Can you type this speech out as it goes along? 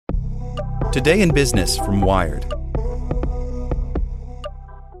Today in Business from Wired.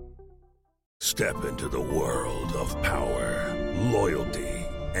 Step into the world of power, loyalty,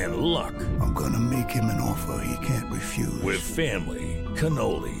 and luck. I'm gonna make him an offer he can't refuse. With family,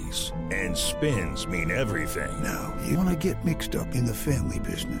 cannolis, and spins mean everything. Now, you wanna get mixed up in the family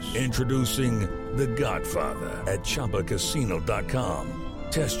business. Introducing The Godfather at ChumbaCasino.com.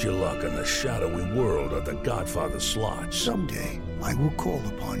 Test your luck in the shadowy world of The Godfather slot. Someday, I will call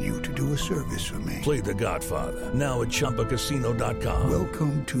upon you to do a service for me. Play The Godfather now at ChumbaCasino.com.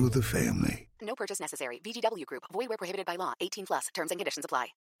 Welcome to the family. No purchase necessary. VGW Group. Void where prohibited by law. 18 plus. Terms and conditions apply.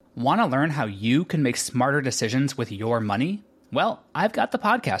 Want to learn how you can make smarter decisions with your money? Well, I've got the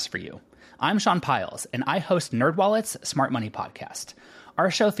podcast for you. I'm Sean Piles, and I host NerdWallet's Smart Money Podcast. Our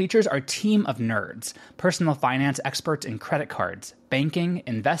show features our team of nerds, personal finance experts in credit cards, banking,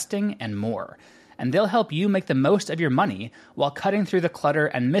 investing, and more. And they'll help you make the most of your money while cutting through the clutter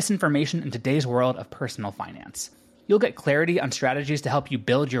and misinformation in today's world of personal finance. You'll get clarity on strategies to help you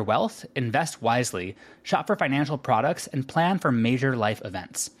build your wealth, invest wisely, shop for financial products, and plan for major life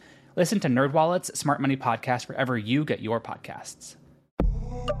events. Listen to NerdWallet's Smart Money Podcast wherever you get your podcasts.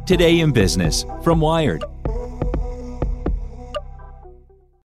 Today in Business from Wired.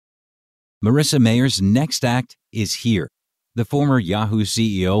 Marissa Mayer's next act is here. The former Yahoo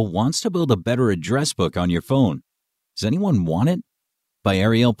CEO wants to build a better address book on your phone. Does anyone want it? By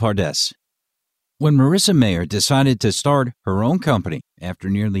Ariel Pardes. When Marissa Mayer decided to start her own company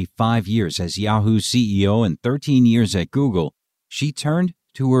after nearly 5 years as Yahoo CEO and 13 years at Google, she turned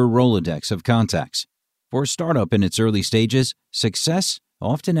to her Rolodex of contacts. For a startup in its early stages, success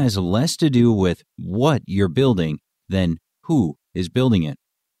often has less to do with what you're building than who is building it.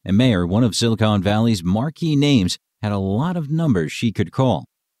 And Mayer, one of Silicon Valley's marquee names, had a lot of numbers she could call.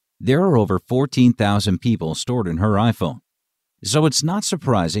 There are over 14,000 people stored in her iPhone. So it's not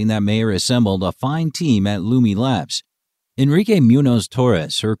surprising that Mayer assembled a fine team at Lumi Labs. Enrique Munoz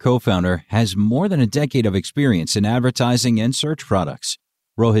Torres, her co-founder, has more than a decade of experience in advertising and search products.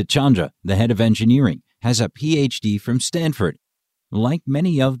 Rohit Chandra, the head of engineering, has a PhD from Stanford. Like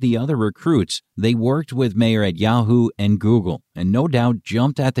many of the other recruits, they worked with Mayer at Yahoo and Google, and no doubt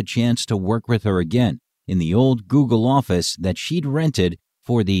jumped at the chance to work with her again in the old Google office that she'd rented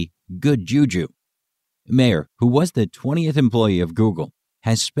for the good juju. Mayer, who was the 20th employee of Google,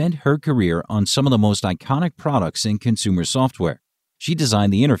 has spent her career on some of the most iconic products in consumer software. She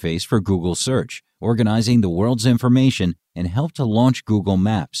designed the interface for Google Search, organizing the world's information, and helped to launch Google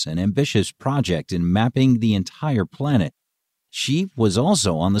Maps, an ambitious project in mapping the entire planet. She was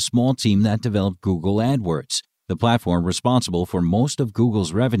also on the small team that developed Google AdWords, the platform responsible for most of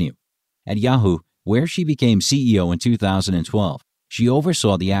Google's revenue. At Yahoo, where she became CEO in 2012, she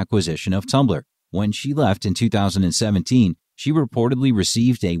oversaw the acquisition of Tumblr. When she left in 2017, she reportedly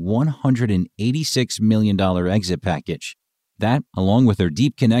received a $186 million exit package. That, along with her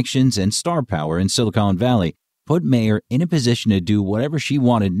deep connections and star power in Silicon Valley, put Mayer in a position to do whatever she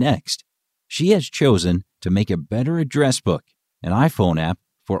wanted next. She has chosen to make a better address book, an iPhone app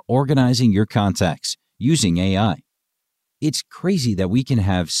for organizing your contacts using AI. It's crazy that we can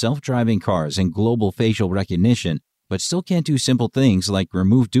have self-driving cars and global facial recognition, but still can't do simple things like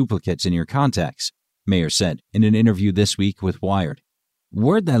remove duplicates in your contacts, Mayer said in an interview this week with Wired.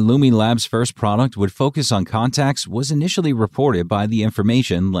 Word that Lumi Labs' first product would focus on contacts was initially reported by The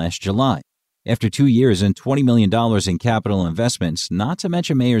Information last July. After 2 years and $20 million in capital investments, not to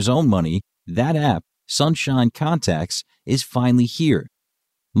mention Mayer's own money, that app, Sunshine Contacts, is finally here.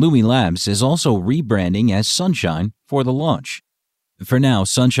 Lumi Labs is also rebranding as Sunshine for the launch. For now,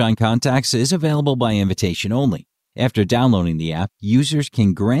 Sunshine Contacts is available by invitation only. After downloading the app, users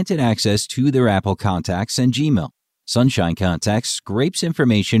can grant it access to their Apple contacts and Gmail. Sunshine Contacts scrapes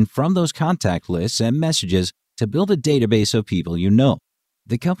information from those contact lists and messages to build a database of people you know.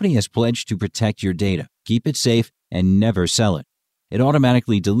 The company has pledged to protect your data, keep it safe, and never sell it. It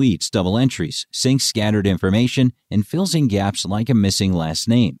automatically deletes double entries, syncs scattered information, and fills in gaps like a missing last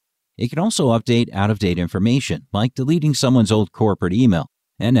name. It can also update out-of-date information, like deleting someone's old corporate email,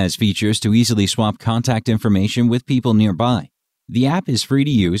 and has features to easily swap contact information with people nearby. The app is free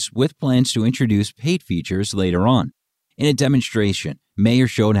to use, with plans to introduce paid features later on. In a demonstration, Mayer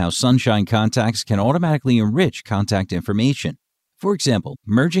showed how Sunshine Contacts can automatically enrich contact information. For example,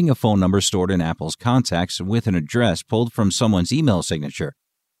 merging a phone number stored in Apple's contacts with an address pulled from someone's email signature.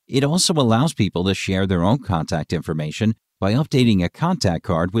 It also allows people to share their own contact information by updating a contact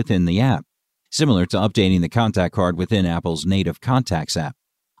card within the app, similar to updating the contact card within Apple's native Contacts app.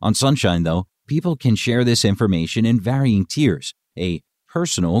 On Sunshine, though, people can share this information in varying tiers. A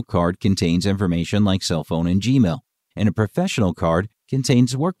personal card contains information like cell phone and Gmail, and a professional card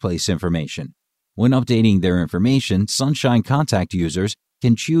contains workplace information. When updating their information, Sunshine Contact users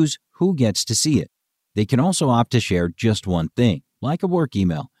can choose who gets to see it. They can also opt to share just one thing, like a work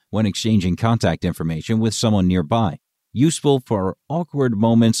email, when exchanging contact information with someone nearby, useful for awkward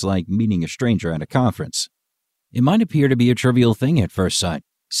moments like meeting a stranger at a conference. It might appear to be a trivial thing at first sight,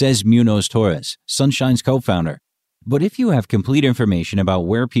 says Munoz Torres, Sunshine's co-founder. But if you have complete information about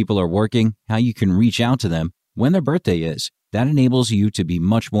where people are working, how you can reach out to them, when their birthday is, that enables you to be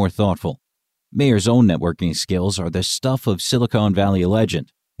much more thoughtful. Mayer's own networking skills are the stuff of Silicon Valley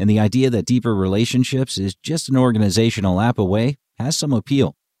legend, and the idea that deeper relationships is just an organizational app away has some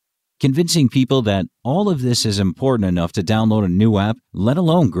appeal. Convincing people that all of this is important enough to download a new app, let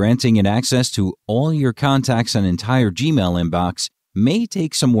alone granting it access to all your contacts and entire Gmail inbox, may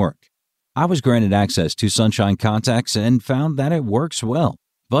take some work. I was granted access to Sunshine Contacts and found that it works well,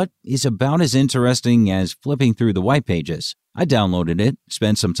 but is about as interesting as flipping through the white pages. I downloaded it,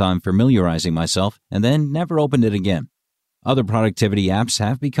 spent some time familiarizing myself, and then never opened it again. Other productivity apps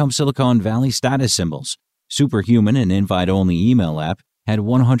have become Silicon Valley status symbols. Superhuman, an invite-only email app, had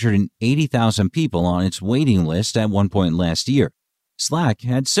 180,000 people on its waiting list at one point last year. Slack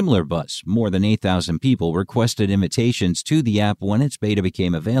had similar buzz. More than 8,000 people requested invitations to the app when its beta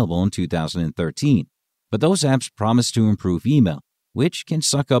became available in 2013. But those apps promise to improve email, which can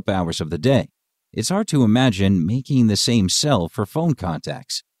suck up hours of the day. It's hard to imagine making the same sell for phone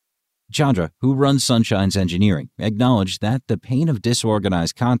contacts. Chandra, who runs Sunshine's engineering, acknowledged that the pain of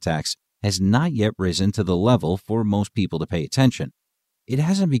disorganized contacts has not yet risen to the level for most people to pay attention. It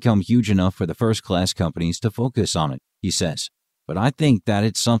hasn't become huge enough for the first-class companies to focus on it, he says. But I think that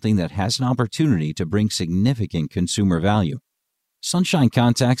it's something that has an opportunity to bring significant consumer value. Sunshine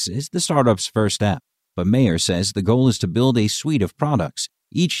Contacts is the startup's first app, but Mayer says the goal is to build a suite of products,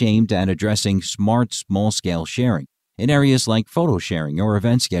 each aimed at addressing smart, small-scale sharing in areas like photo sharing or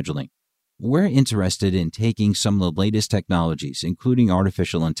event scheduling. We're interested in taking some of the latest technologies, including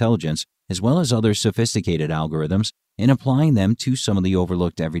artificial intelligence, as well as other sophisticated algorithms, and applying them to some of the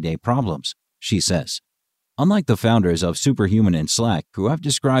overlooked everyday problems, she says. Unlike the founders of Superhuman and Slack, who have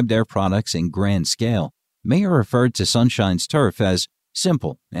described their products in grand scale, Mayer referred to Sunshine's turf as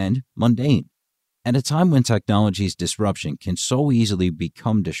simple and mundane. At a time when technology's disruption can so easily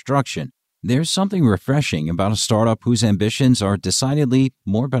become destruction, there's something refreshing about a startup whose ambitions are decidedly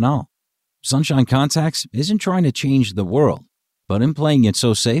more banal. Sunshine Contacts isn't trying to change the world, but in playing it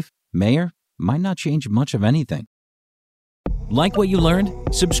so safe, Mayer might not change much of anything. Like what you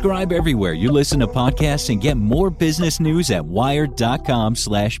learned? Subscribe everywhere you listen to podcasts and get more business news at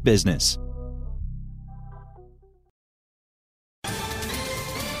wired.com/business.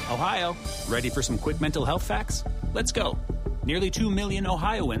 Ohio, ready for some quick mental health facts? Let's go. Nearly 2 million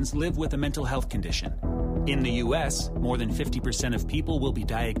Ohioans live with a mental health condition. In the U.S., more than 50% of people will be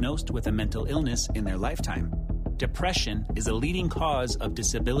diagnosed with a mental illness in their lifetime. Depression is a leading cause of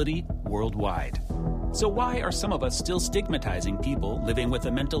disability worldwide. So why are some of us still stigmatizing people living with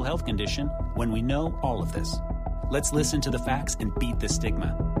a mental health condition when we know all of this? Let's listen to the facts and beat the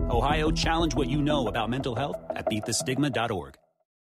stigma. Ohio, challenge what you know about mental health at beatthestigma.org.